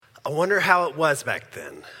I wonder how it was back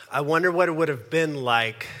then. I wonder what it would have been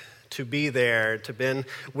like to be there, to been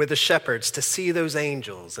with the shepherds, to see those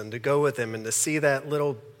angels and to go with them and to see that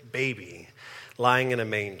little baby lying in a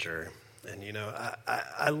manger. And, you know,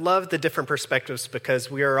 I love the different perspectives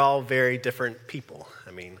because we are all very different people.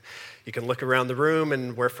 I mean, you can look around the room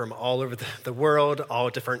and we're from all over the world,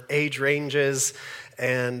 all different age ranges.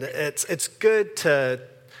 And it's good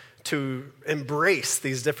to embrace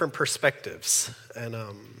these different perspectives. And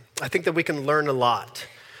I think that we can learn a lot,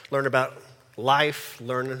 learn about life,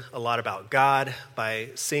 learn a lot about God by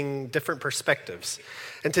seeing different perspectives.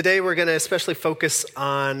 And today we're going to especially focus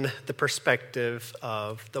on the perspective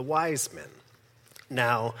of the wise men.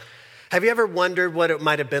 Now, have you ever wondered what it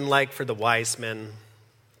might have been like for the wise men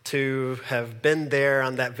to have been there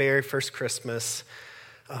on that very first Christmas,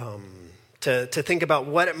 to think about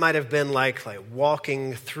what it might have been like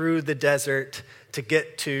walking through the desert to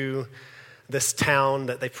get to this town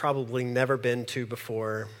that they've probably never been to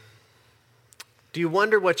before? Do you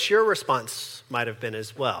wonder what your response might have been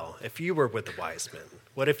as well if you were with the wise men?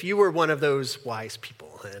 What if you were one of those wise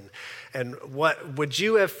people? And what would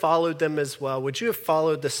you have followed them as well? Would you have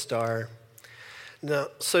followed the star? No.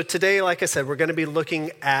 So today, like I said, we're going to be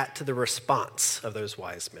looking at the response of those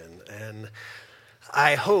wise men. And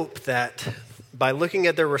I hope that by looking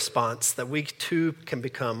at their response, that we too can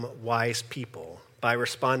become wise people by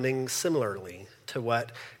responding similarly to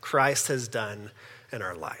what Christ has done in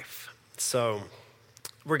our life. So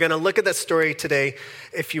we're going to look at that story today.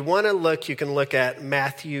 If you want to look, you can look at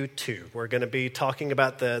Matthew 2. We're going to be talking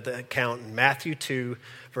about the account in Matthew 2,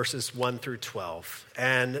 verses 1 through 12.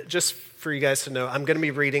 And just for you guys to know, I'm going to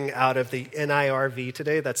be reading out of the NIRV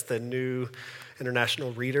today. That's the New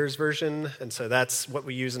International Reader's Version. And so that's what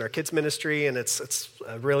we use in our kids ministry. And it's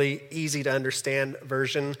a really easy to understand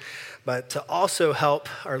version. But to also help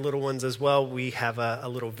our little ones as well, we have a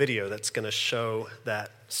little video that's going to show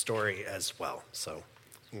that story as well. So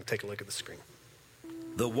you can take a look at the screen.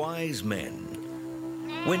 The wise men.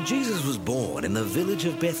 When Jesus was born in the village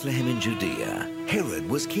of Bethlehem in Judea, Herod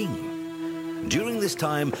was king. During this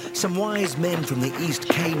time, some wise men from the east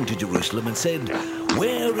came to Jerusalem and said,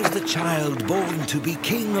 "Where is the child born to be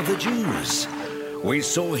king of the Jews? We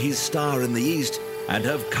saw his star in the east and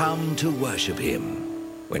have come to worship him."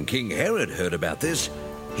 When King Herod heard about this,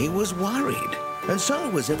 he was worried, and so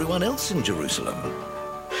was everyone else in Jerusalem.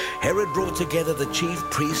 Herod brought together the chief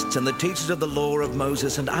priests and the teachers of the law of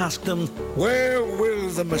Moses and asked them, "Where will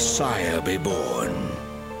the Messiah be born?"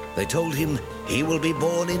 They told him, "He will be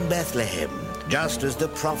born in Bethlehem, just as the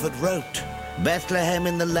prophet wrote. Bethlehem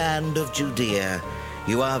in the land of Judea,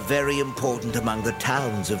 you are very important among the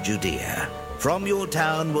towns of Judea. From your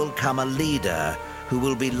town will come a leader who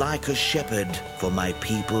will be like a shepherd for my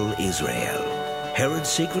people Israel." Herod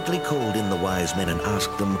secretly called in the wise men and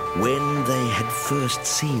asked them when they had first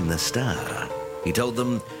seen the star. He told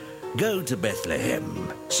them, "Go to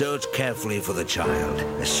Bethlehem, search carefully for the child.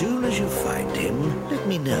 As soon as you find him, let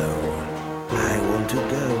me know. I want to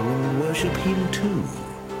go and worship him too."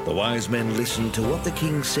 The wise men listened to what the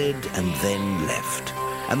king said and then left.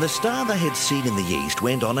 And the star they had seen in the east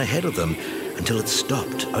went on ahead of them until it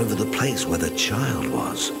stopped over the place where the child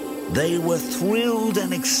was. They were thrilled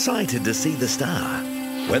and excited to see the star.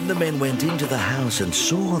 When the men went into the house and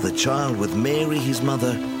saw the child with Mary, his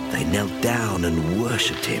mother, they knelt down and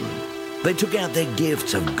worshipped him. They took out their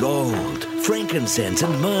gifts of gold, frankincense,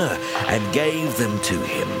 and myrrh and gave them to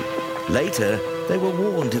him. Later, they were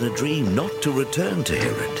warned in a dream not to return to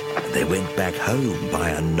Herod, and they went back home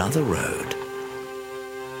by another road.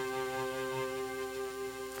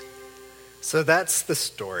 So that's the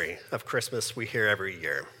story of Christmas we hear every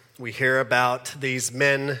year. We hear about these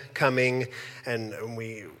men coming, and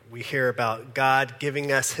we hear about God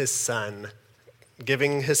giving us his son,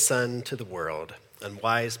 giving his son to the world, and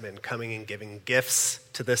wise men coming and giving gifts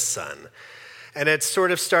to this son. And it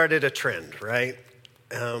sort of started a trend, right?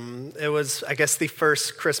 It was, I guess, the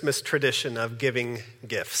first Christmas tradition of giving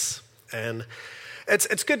gifts. And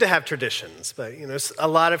it's good to have traditions, but you know, a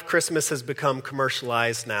lot of Christmas has become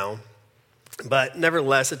commercialized now. But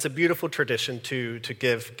nevertheless, it's a beautiful tradition to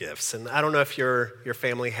give gifts. And I don't know if your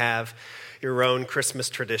family have your own Christmas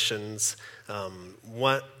traditions.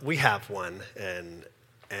 We have one, and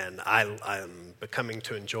I'm becoming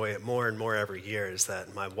to enjoy it more and more every year, is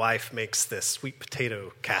that my wife makes this sweet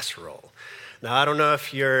potato casserole. Now, I don't know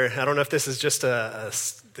if this is just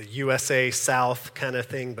the USA South kind of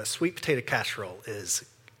thing, but sweet potato casserole is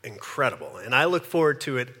incredible. And I look forward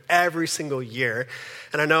to it every single year.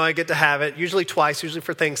 And I know I get to have it usually twice, usually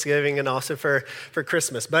for Thanksgiving and also for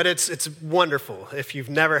Christmas. But it's wonderful if you've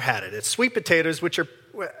never had it. It's sweet potatoes, which are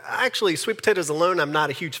Actually, sweet potatoes alone, I'm not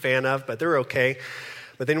a huge fan of, but they're okay.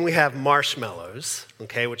 But then we have marshmallows,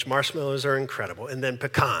 okay, which marshmallows are incredible, and then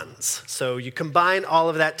pecans. So you combine all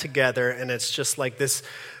of that together, and it's just like this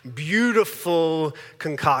beautiful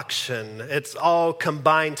concoction. It's all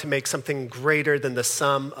combined to make something greater than the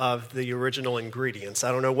sum of the original ingredients.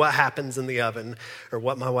 I don't know what happens in the oven or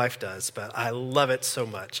what my wife does, but I love it so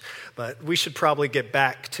much. But we should probably get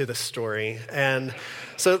back to the story. And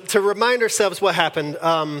so to remind ourselves what happened,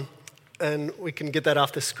 and we can get that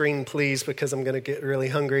off the screen, please, because I'm going to get really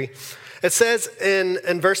hungry. It says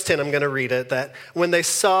in verse 10, I'm going to read it, that when they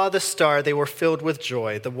saw the star, they were filled with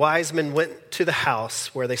joy. The wise men went to the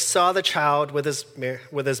house where they saw the child with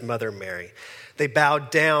his mother Mary. They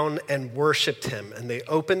bowed down and worshiped him, and they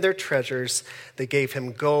opened their treasures. They gave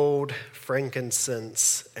him gold,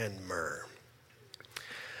 frankincense, and myrrh.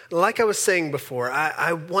 Like I was saying before,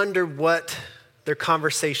 I wonder what their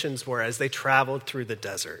conversations were as they traveled through the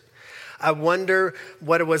desert. I wonder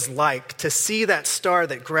what it was like to see that star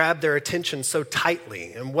that grabbed their attention so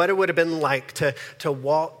tightly, and what it would have been like to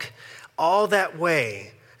walk all that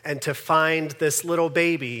way and to find this little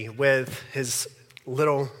baby with his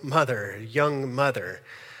little mother, young mother.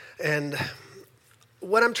 And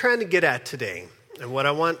what I'm trying to get at today, and what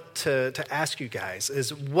I want to ask you guys,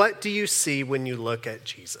 is what do you see when you look at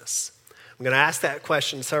Jesus? I'm going to ask that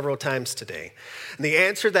question several times today. And the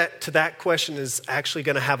answer to that question is actually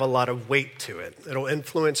going to have a lot of weight to it. It'll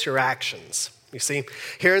influence your actions. You see,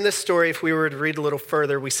 here in this story, if we were to read a little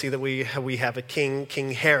further, we see that we have a king,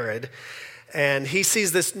 King Herod, and he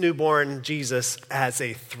sees this newborn Jesus as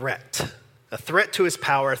a threat to his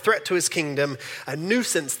power, a threat to his kingdom, a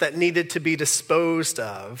nuisance that needed to be disposed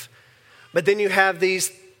of. But then you have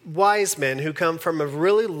these wise men who come from a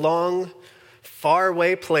really long,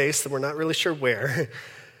 faraway place that we're not really sure where.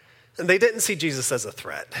 And they didn't see Jesus as a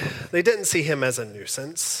threat. They didn't see him as a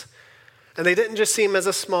nuisance. And they didn't just see him as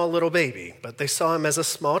a small little baby, but they saw him as a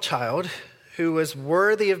small child who was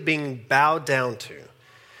worthy of being bowed down to,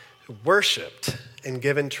 worshiped, and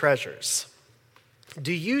given treasures.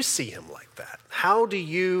 Do you see him like that? How do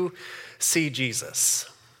you see Jesus?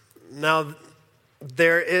 Now,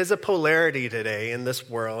 there is a polarity today in this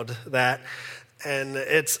world and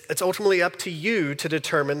it's ultimately up to you to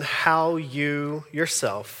determine how you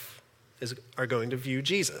yourself are going to view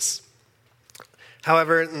Jesus.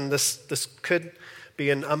 However, and this could be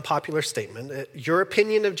an unpopular statement, your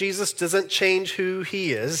opinion of Jesus doesn't change who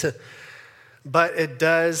he is, but it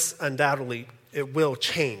does undoubtedly, it will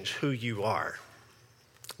change who you are.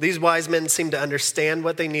 These wise men seemed to understand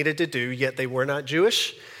what they needed to do, yet they were not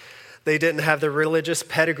Jewish. They didn't have the religious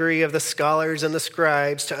pedigree of the scholars and the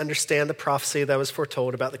scribes to understand the prophecy that was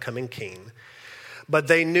foretold about the coming king. But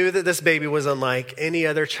they knew that this baby was unlike any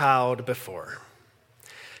other child before.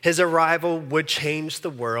 His arrival would change the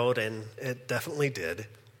world, and it definitely did.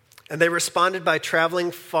 And they responded by traveling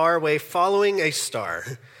far away, following a star.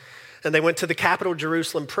 And they went to the capital,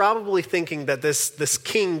 Jerusalem, probably thinking that this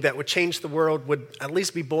king that would change the world would at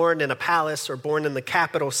least be born in a palace or born in the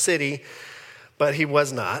capital city. But he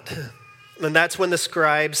was not. And that's when the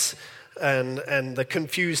scribes and the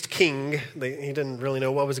confused king, he didn't really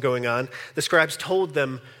know what was going on. The scribes told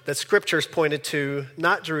them that scriptures pointed to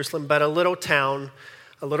not Jerusalem, but a little town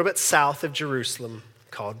a little bit south of Jerusalem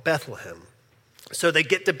called Bethlehem. So they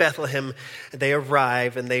get to Bethlehem, they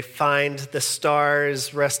arrive, and they find the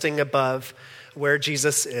stars resting above where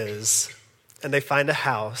Jesus is. And they find a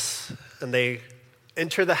house, and they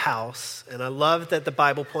enter the house. And I love that the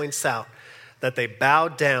Bible points out that they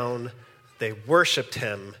bowed down, they worshiped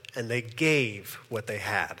him, and they gave what they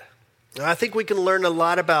had. Now, I think we can learn a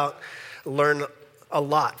lot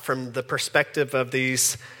from the perspective of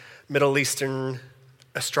these Middle Eastern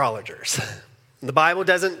astrologers. The Bible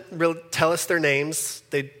doesn't really tell us their names.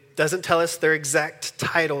 It doesn't tell us their exact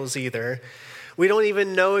titles either. We don't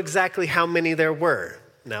even know exactly how many there were.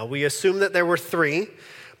 Now, we assume that there were 3,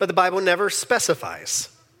 but the Bible never specifies.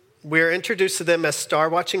 We're introduced to them as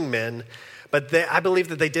star-watching men, but I believe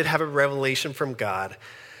that they did have a revelation from God,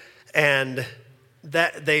 and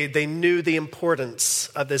that they knew the importance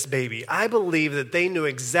of this baby. I believe that they knew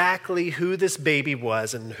exactly who this baby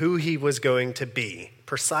was and who he was going to be,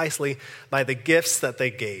 precisely by the gifts that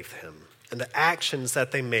they gave him and the actions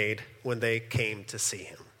that they made when they came to see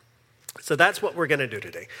him. So that's what we're going to do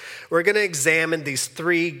today. We're going to examine these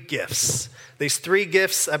 3 gifts. These 3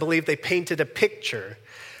 gifts, I believe they painted a picture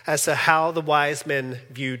as to how the wise men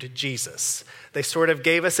viewed Jesus. They sort of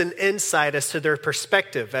gave us an insight as to their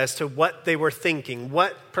perspective, as to what they were thinking,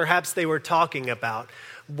 what perhaps they were talking about,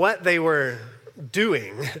 what they were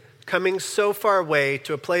doing, coming so far away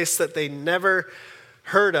to a place that they never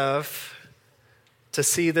heard of, to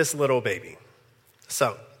see this little baby.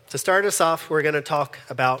 So, to start us off, we're going to talk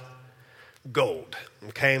about gold,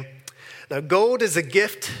 okay? Now, gold is a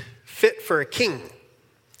gift fit for a king.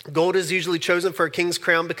 Gold is usually chosen for a king's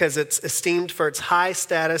crown because it's esteemed for its high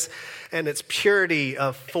status and its purity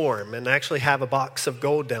of form. And I actually have a box of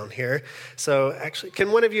gold down here. So actually,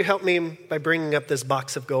 can one of you help me by bringing up this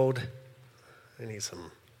box of gold? I need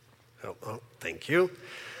some help. Oh, thank you.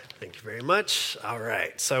 Thank you very much. All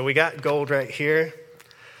right, so we got gold right here.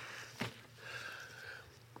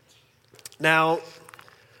 Now,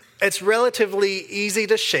 it's relatively easy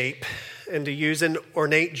to shape and to use in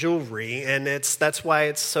ornate jewelry, and that's why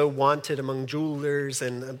it's so wanted among jewelers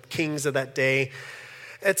and kings of that day.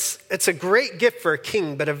 It's a great gift for a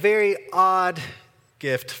king, but a very odd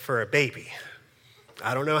gift for a baby.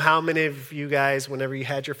 I don't know how many of you guys, whenever you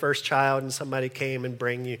had your first child and somebody came and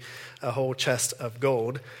bring you a whole chest of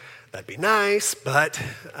gold, that'd be nice, but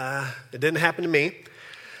it didn't happen to me.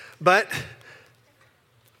 But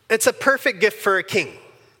it's a perfect gift for a king.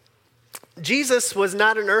 Jesus was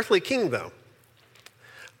not an earthly king, though.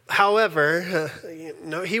 However,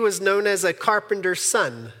 he was known as a carpenter's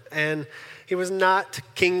son, and he was not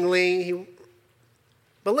kingly.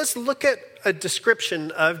 But let's look at a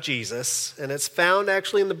description of Jesus, and it's found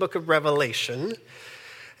actually in the book of Revelation.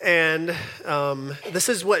 And this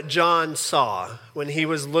is what John saw when he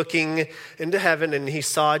was looking into heaven and he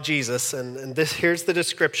saw Jesus. And here's the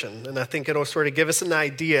description, and I think it'll sort of give us an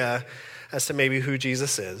idea as to maybe who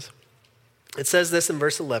Jesus is. It says this in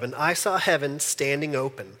verse 11, I saw heaven standing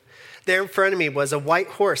open. There in front of me was a white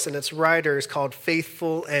horse, and its rider is called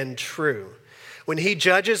Faithful and True. When he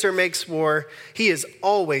judges or makes war, he is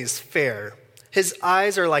always fair. His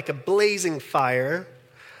eyes are like a blazing fire.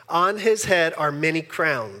 On his head are many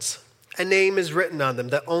crowns. A name is written on them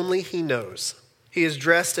that only he knows. He is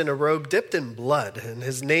dressed in a robe dipped in blood, and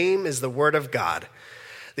his name is the Word of God.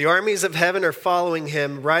 The armies of heaven are following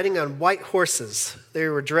him, riding on white horses. They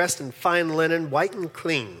were dressed in fine linen, white and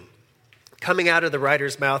clean. Coming out of the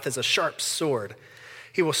rider's mouth is a sharp sword.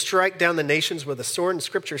 He will strike down the nations with a sword, and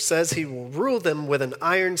Scripture says he will rule them with an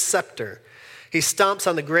iron scepter. He stomps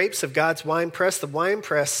on the grapes of God's winepress. The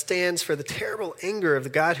winepress stands for the terrible anger of the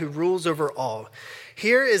God who rules over all.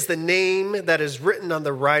 Here is the name that is written on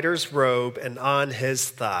the rider's robe and on his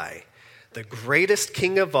thigh. The greatest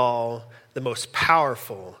king of all, the most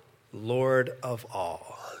powerful Lord of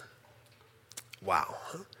all. Wow.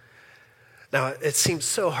 Now, it seems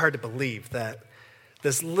so hard to believe that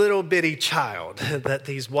this little bitty child that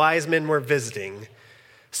these wise men were visiting,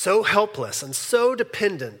 so helpless and so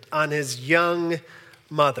dependent on his young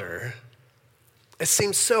mother, it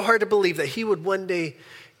seems so hard to believe that he would one day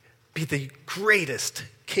be the greatest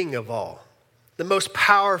king of all, the most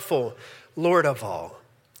powerful Lord of all.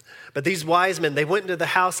 But these wise men, they went into the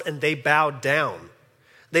house and they bowed down.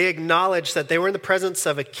 They acknowledged that they were in the presence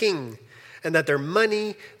of a king and that their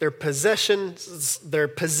money, their possessions,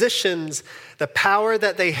 the power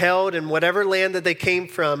that they held in whatever land that they came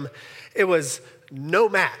from, it was no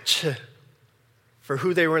match for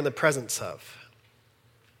who they were in the presence of.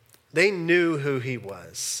 They knew who he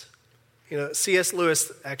was. C.S.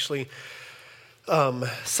 Lewis actually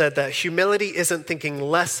said that humility isn't thinking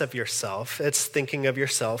less of yourself, it's thinking of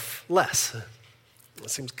yourself less. It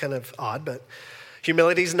seems kind of odd, but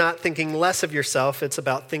humility is not thinking less of yourself, it's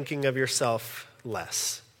about thinking of yourself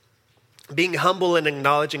less. Being humble and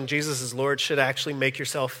acknowledging Jesus as Lord should actually make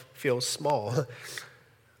yourself feel small,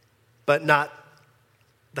 but not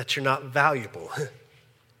that you're not valuable.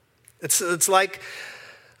 It's like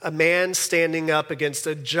a man standing up against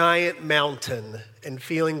a giant mountain and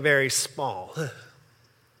feeling very small.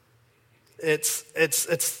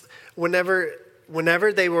 It's whenever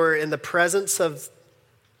they were in the presence of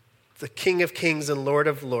the King of Kings and Lord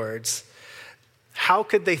of Lords, how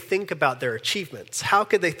could they think about their achievements? How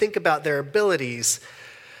could they think about their abilities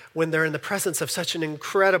when they're in the presence of such an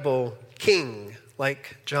incredible king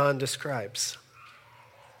like John describes?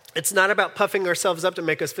 It's not about puffing ourselves up to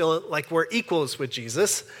make us feel like we're equals with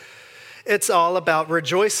Jesus. It's all about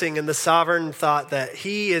rejoicing in the sovereign thought that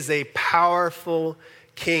he is a powerful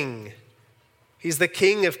king. He's the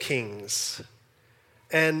King of Kings.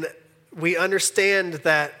 And we understand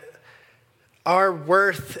that our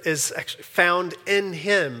worth is actually found in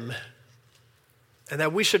him, and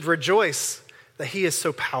that we should rejoice that he is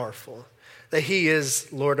so powerful, that he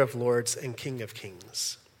is Lord of Lords and King of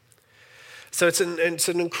Kings. So it's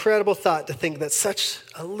an incredible thought to think that such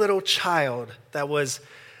a little child that was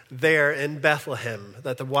there in Bethlehem,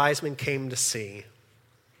 that the wise men came to see,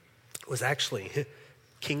 was actually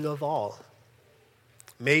King of all.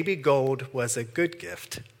 Maybe gold was a good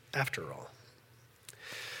gift after all.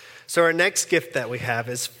 So our next gift that we have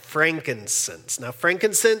is frankincense. Now,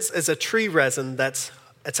 frankincense is a tree resin that's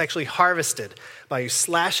actually harvested by you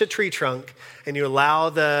slash a tree trunk and you allow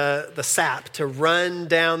the sap to run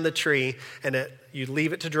down the tree, and you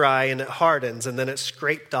leave it to dry and it hardens, and then it's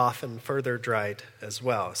scraped off and further dried as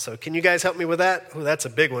well. So can you guys help me with that? Oh, that's a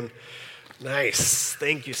big one. Nice.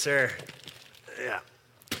 Thank you, sir. Yeah.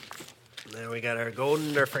 Now we got our gold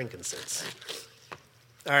and our frankincense.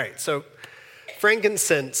 All right, so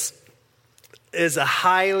frankincense is a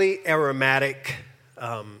highly aromatic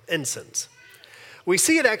incense. We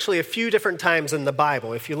see it actually a few different times in the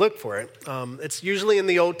Bible if you look for it. It's usually in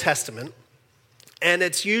the Old Testament, and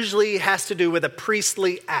it's usually has to do with a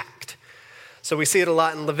priestly act. So we see it a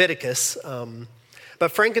lot in Leviticus.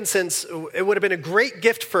 But frankincense, it would have been a great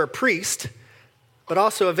gift for a priest, but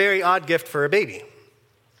also a very odd gift for a baby.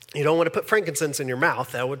 You don't want to put frankincense in your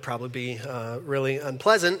mouth. That would probably be really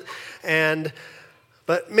unpleasant.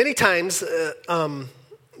 But many times,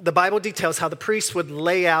 the Bible details how the priest would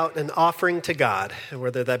lay out an offering to God,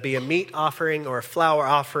 whether that be a meat offering or a flour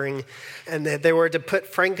offering, and they were to put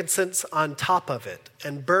frankincense on top of it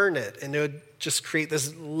and burn it, and it would just create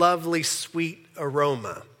this lovely, sweet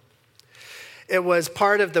aroma. It was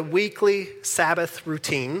part of the weekly Sabbath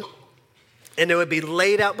routine, and it would be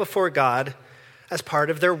laid out before God as part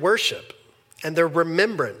of their worship and their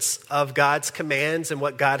remembrance of God's commands and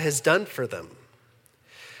what God has done for them.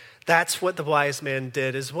 That's what the wise men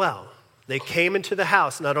did as well. They came into the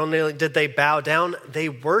house. Not only did they bow down, they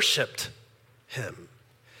worshiped him.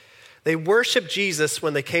 They worshiped Jesus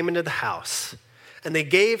when they came into the house, and they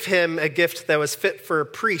gave him a gift that was fit for a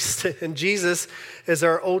priest, and Jesus is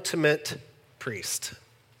our ultimate priest.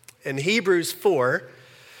 In Hebrews 4,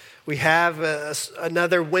 we have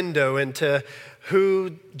another window into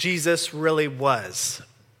who Jesus really was.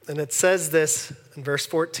 And it says this in verse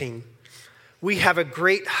 14. We have a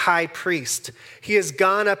great high priest. He has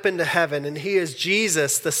gone up into heaven, and he is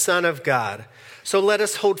Jesus, the Son of God. So let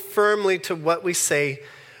us hold firmly to what we say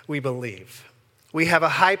we believe. We have a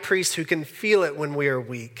high priest who can feel it when we are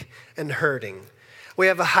weak and hurting. We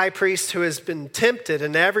have a high priest who has been tempted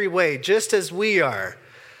in every way, just as we are,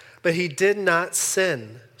 but he did not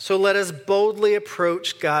sin. So let us boldly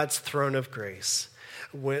approach God's throne of grace.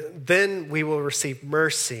 Then we will receive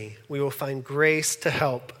mercy. We will find grace to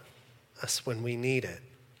help us when we need it.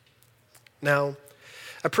 Now,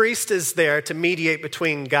 a priest is there to mediate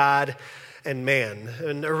between God and man.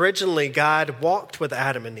 And originally, God walked with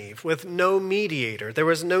Adam and Eve with no mediator. There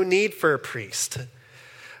was no need for a priest.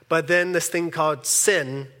 But then this thing called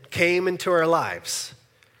sin came into our lives.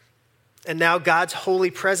 And now God's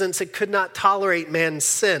holy presence, it could not tolerate man's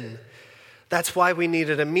sin. That's why we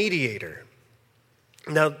needed a mediator.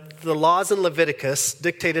 Now, the laws in Leviticus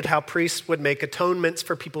dictated how priests would make atonements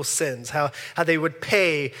for people's sins, how they would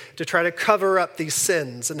pay to try to cover up these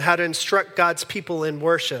sins, and how to instruct God's people in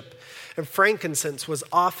worship. And frankincense was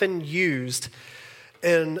often used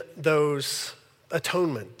in those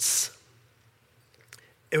atonements.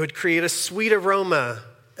 It would create a sweet aroma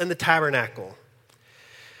in the tabernacle.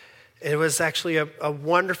 It was actually a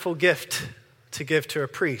wonderful gift to give to a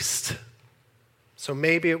priest. So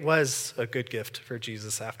maybe it was a good gift for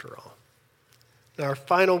Jesus after all. Now, our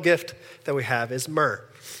final gift that we have is myrrh.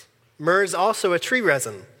 Myrrh is also a tree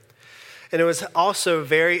resin. And it was also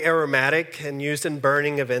very aromatic and used in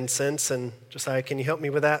burning of incense. And Josiah, can you help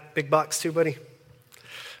me with that big box too, buddy?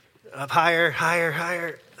 Up higher, higher,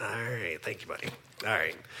 higher. All right, thank you, buddy. All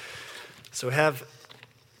right. So we have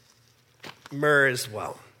myrrh as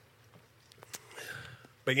well.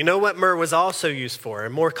 But you know what myrrh was also used for?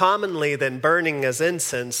 And more commonly than burning as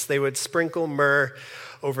incense, they would sprinkle myrrh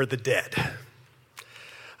over the dead.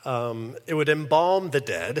 It would embalm the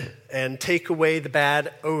dead and take away the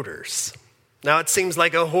bad odors. Now, it seems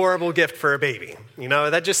like a horrible gift for a baby. You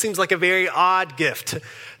know, that just seems like a very odd gift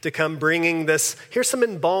to come bringing this. Here's some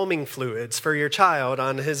embalming fluids for your child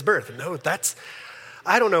on his birth. No,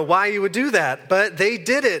 I don't know why you would do that, but they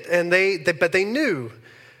did it, and but they knew.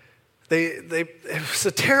 It was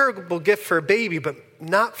a terrible gift for a baby, but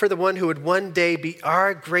not for the one who would one day be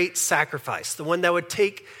our great sacrifice, the one that would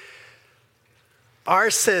take our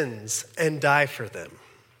sins and die for them.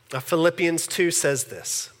 Now, Philippians 2 says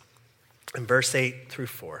this in verse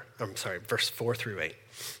 4 through 8.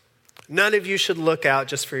 None of you should look out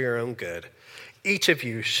just for your own good. Each of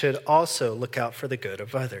you should also look out for the good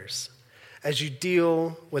of others. As you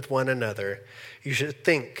deal with one another, you should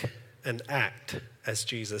think and act as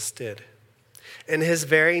Jesus did. In his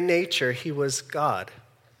very nature, he was God.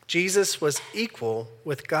 Jesus was equal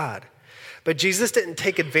with God. But Jesus didn't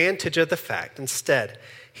take advantage of the fact. Instead,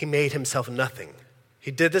 he made himself nothing.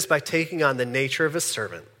 He did this by taking on the nature of a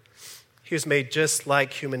servant. He was made just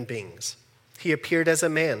like human beings. He appeared as a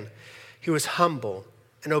man. He was humble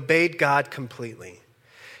and obeyed God completely.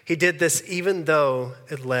 He did this even though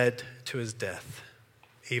it led to his death.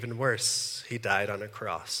 Even worse, he died on a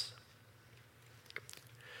cross.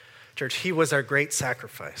 Church, he was our great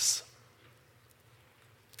sacrifice.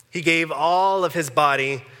 He gave all of his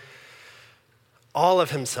body, all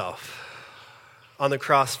of himself on the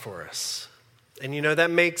cross for us. And you know, that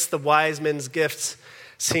makes the wise men's gifts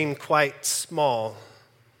seem quite small.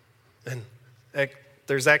 And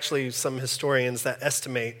there's actually some historians that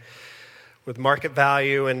estimate with market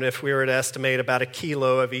value, and if we were to estimate about a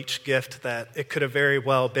kilo of each gift, that it could have very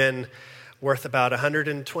well been worth about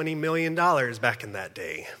 $120 million back in that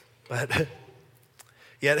day. But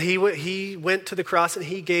yet he went to the cross and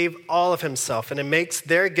he gave all of himself, and it makes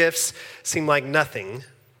their gifts seem like nothing.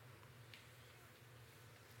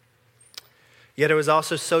 Yet it was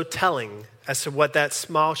also so telling as to what that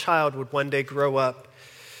small child would one day grow up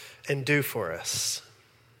and do for us.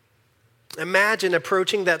 Imagine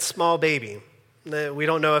approaching that small baby. We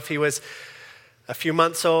don't know if he was a few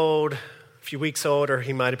months old, a few weeks old, or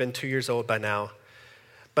he might have been 2 years old by now.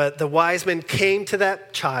 But the wise men came to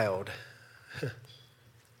that child,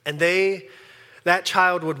 and that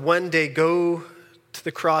child would one day go to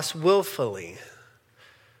the cross willfully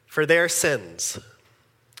for their sins.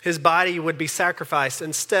 His body would be sacrificed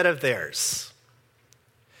instead of theirs.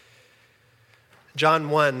 John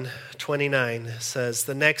 1:29 says,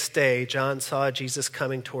 the next day John saw Jesus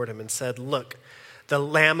coming toward him and said, look, the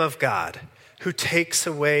Lamb of God who takes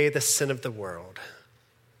away the sin of the world.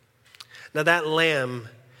 Now that lamb,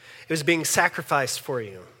 it was being sacrificed for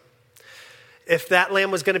you. If that lamb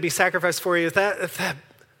was going to be sacrificed for you, if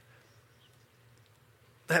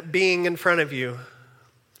that being in front of you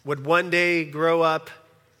would one day grow up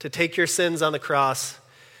to take your sins on the cross,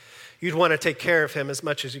 you'd want to take care of him as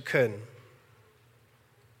much as you could.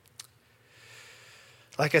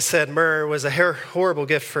 Like I said, myrrh was a horrible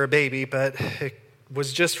gift for a baby, but it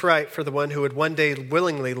was just right for the one who would one day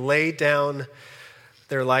willingly lay down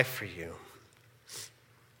their life for you.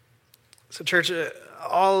 So church,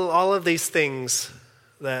 all of these things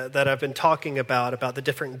that I've been talking about the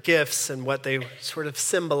different gifts and what they sort of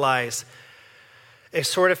symbolize, it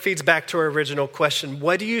sort of feeds back to our original question.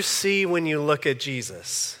 What do you see when you look at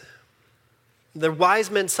Jesus? The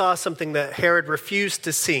wise men saw something that Herod refused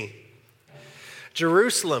to see.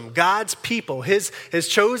 Jerusalem, God's people, his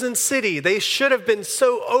chosen city, they should have been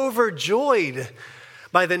so overjoyed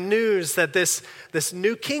by the news that this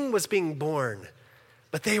new king was being born.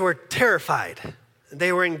 But they were terrified.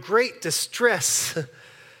 They were in great distress.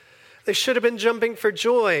 They should have been jumping for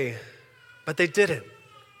joy, but they didn't.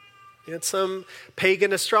 Yet some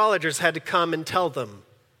pagan astrologers had to come and tell them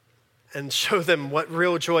and show them what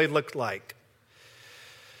real joy looked like.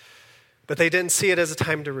 But they didn't see it as a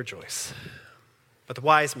time to rejoice. But the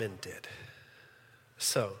wise men did.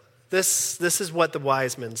 So this is what the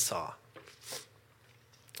wise men saw.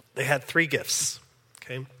 They had 3 gifts,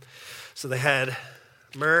 okay? So they had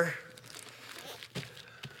myrrh.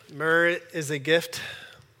 Myrrh is a gift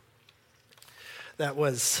that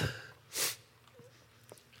was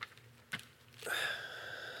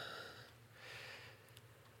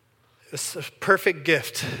a perfect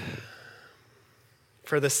gift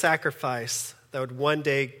for the sacrifice that would one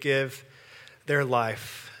day give their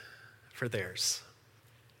life for theirs.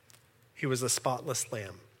 He was a spotless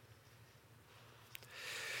lamb.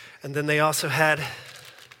 And then they also had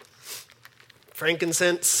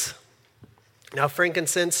frankincense. Now,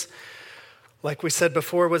 frankincense, like we said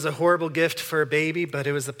before, was a horrible gift for a baby, but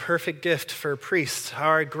it was a perfect gift for a priest,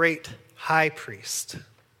 our great high priest.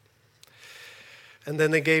 And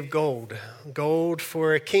then they gave gold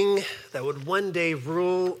for a king that would one day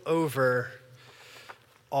rule over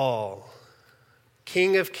all.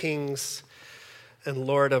 King of kings and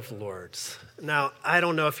Lord of lords. Now, I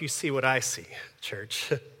don't know if you see what I see,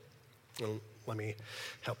 church. Well, let me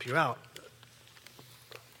help you out.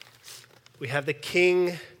 We have the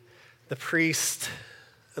king, the priest,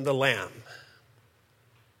 and the lamb.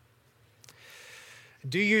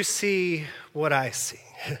 Do you see what I see?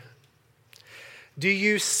 Do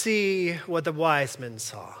you see what the wise men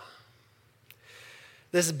saw?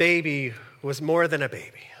 This baby was more than a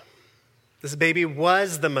baby. This baby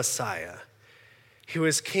was the Messiah. He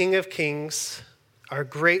was King of Kings, our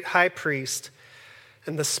great high priest,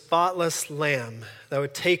 and the spotless lamb that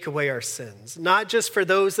would take away our sins. Not just for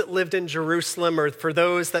those that lived in Jerusalem or for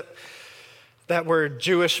those that were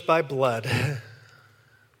Jewish by blood,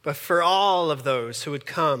 but for all of those who would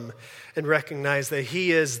come and recognize that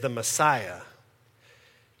he is the Messiah.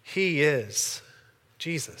 He is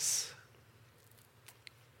Jesus.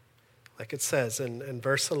 like it says in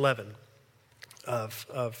verse 11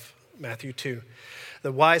 of Matthew 2.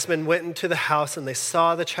 The wise men went into the house and they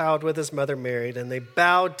saw the child with his mother Mary, and they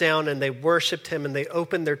bowed down and they worshiped him, and they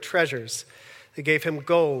opened their treasures. They gave him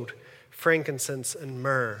gold, frankincense, and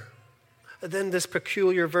myrrh. And then this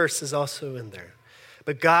peculiar verse is also in there.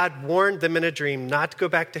 But God warned them in a dream not to go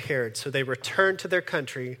back to Herod, so they returned to their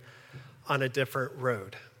country on a different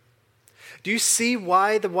road. Do you see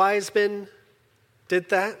why the wise men did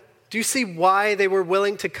that? Do you see why they were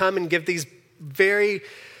willing to come and give these very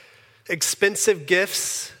expensive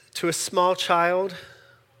gifts to a small child?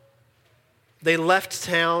 They left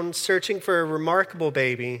town searching for a remarkable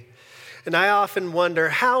baby. And I often wonder,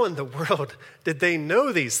 how in the world did they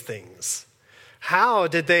know these things? How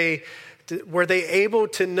were they able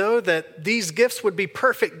to know that these gifts would be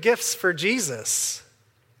perfect gifts for Jesus?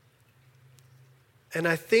 And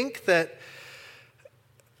I think that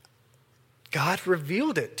God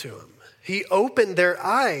revealed it to them. He opened their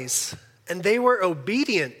eyes, and they were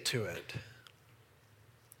obedient to it.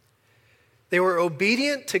 They were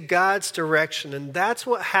obedient to God's direction, and that's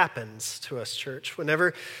what happens to us, church,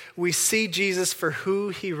 whenever we see Jesus for who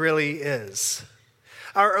he really is.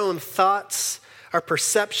 Our own thoughts, our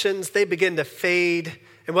perceptions, they begin to fade,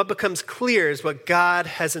 and what becomes clear is what God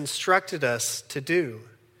has instructed us to do.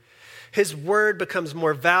 His word becomes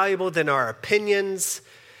more valuable than our opinions.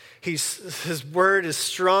 His word is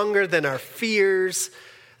stronger than our fears,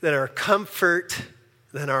 than our comfort,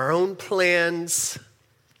 than our own plans.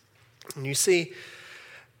 And you see,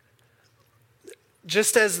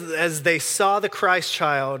 just as they saw the Christ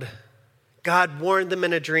child, God warned them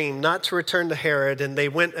in a dream not to return to Herod, and they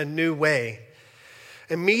went a new way.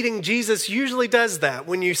 And meeting Jesus usually does that.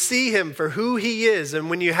 When you see him for who he is, and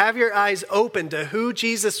when you have your eyes open to who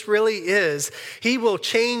Jesus really is, he will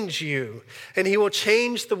change you, and he will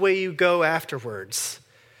change the way you go afterwards,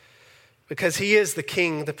 because he is the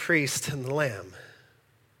king, the priest, and the lamb.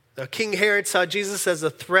 Now, King Herod saw Jesus as a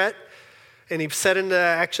threat, and he set into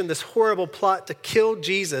action this horrible plot to kill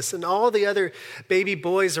Jesus and all the other baby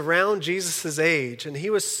boys around Jesus' age. And he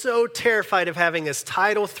was so terrified of having his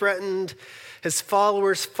title threatened, his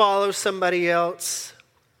followers follow somebody else.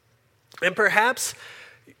 And perhaps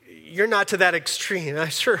you're not to that extreme. I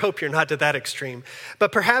sure hope you're not to that extreme.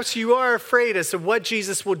 But perhaps you are afraid as to what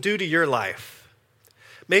Jesus will do to your life.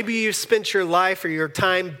 Maybe you've spent your life or your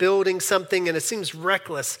time building something, and it seems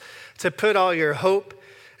reckless to put all your hope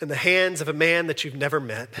in the hands of a man that you've never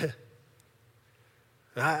met.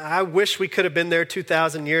 I wish we could have been there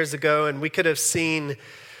 2,000 years ago, and we could have seen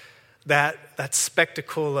that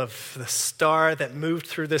spectacle of the star that moved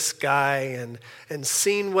through the sky, and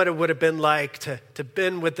seen what it would have been like to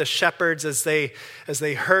been with the shepherds as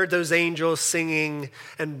they heard those angels singing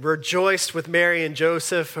and rejoiced with Mary and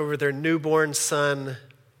Joseph over their newborn son.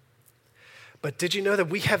 But did you know that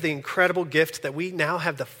we have the incredible gift that we now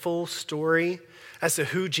have the full story as to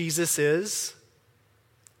who Jesus is?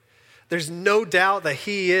 There's no doubt that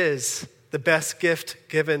he is the best gift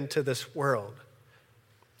given to this world.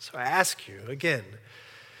 So I ask you again,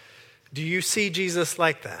 do you see Jesus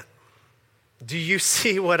like that? Do you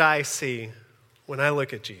see what I see when I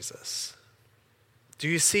look at Jesus? Do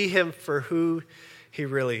you see him for who he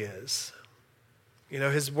really is? You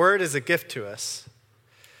know, his word is a gift to us.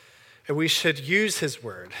 And we should use his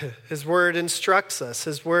word. His word instructs us.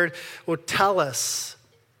 His word will tell us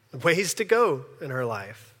ways to go in our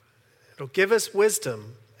life. It'll give us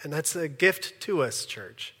wisdom, and that's a gift to us,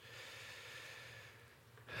 church.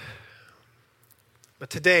 But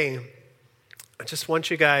today, I just want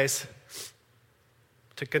you guys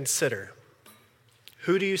to consider,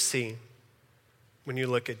 who do you see when you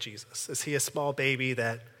look at Jesus? Is he a small baby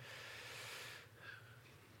that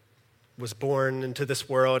was born into this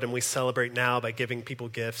world and we celebrate now by giving people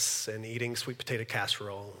gifts and eating sweet potato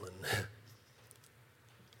casserole?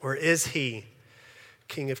 Or is he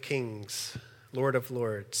King of Kings, Lord of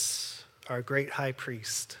Lords, our great high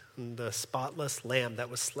priest, and the spotless lamb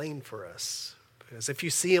that was slain for us? Because if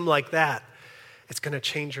you see him like that, it's going to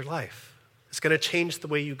change your life. It's going to change the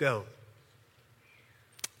way you go.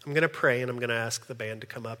 I'm going to pray, and I'm going to ask the band to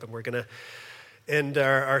come up, and we're going to end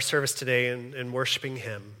our service today in worshiping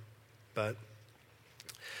him. But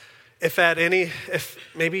if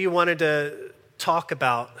maybe you wanted to talk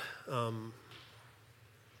about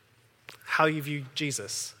how you view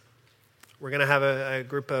Jesus, we're going to have a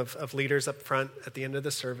group of leaders up front at the end of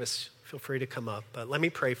the service. Feel free to come up. But let me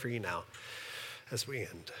pray for you now as we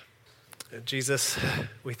end. Jesus,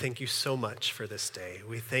 we thank you so much for this day.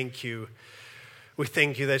 We thank you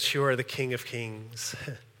that you are the King of Kings.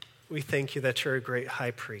 We thank you that you're a great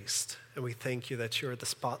high priest. And we thank you that you're the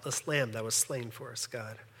spotless lamb that was slain for us,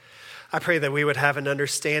 God. I pray that we would have an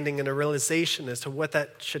understanding and a realization as to what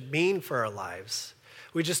that should mean for our lives.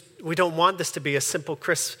 We don't want this to be a simple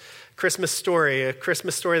Christmas story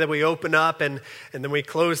that we open up and then we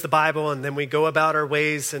close the Bible and then we go about our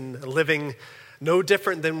ways and living no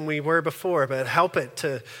different than we were before, but help it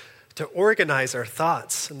to organize our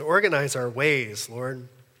thoughts and organize our ways, Lord.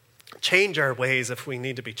 Change our ways if we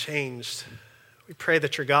need to be changed. We pray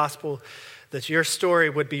that your gospel, that your story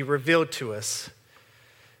would be revealed to us.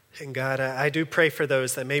 And God, I do pray for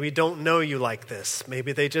those that maybe don't know you like this.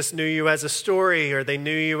 Maybe they just knew you as a story or they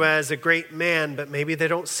knew you as a great man, but maybe they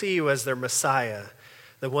don't see you as their Messiah,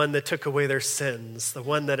 the one that took away their sins, the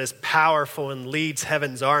one that is powerful and leads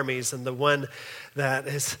heaven's armies, and the one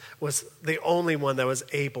that was the only one that was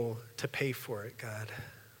able to pay for it, God.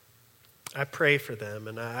 I pray for them,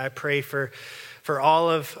 and I pray for all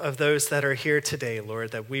of those that are here today,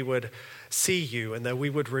 Lord, that we would see you and that we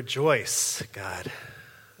would rejoice, God.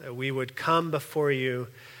 That we would come before you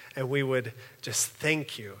and we would just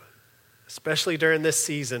thank you, especially during this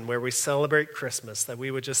season where we celebrate Christmas, that we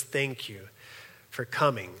would just thank you for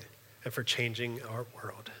coming and for changing our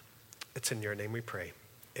world. It's in your name we pray.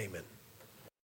 Amen.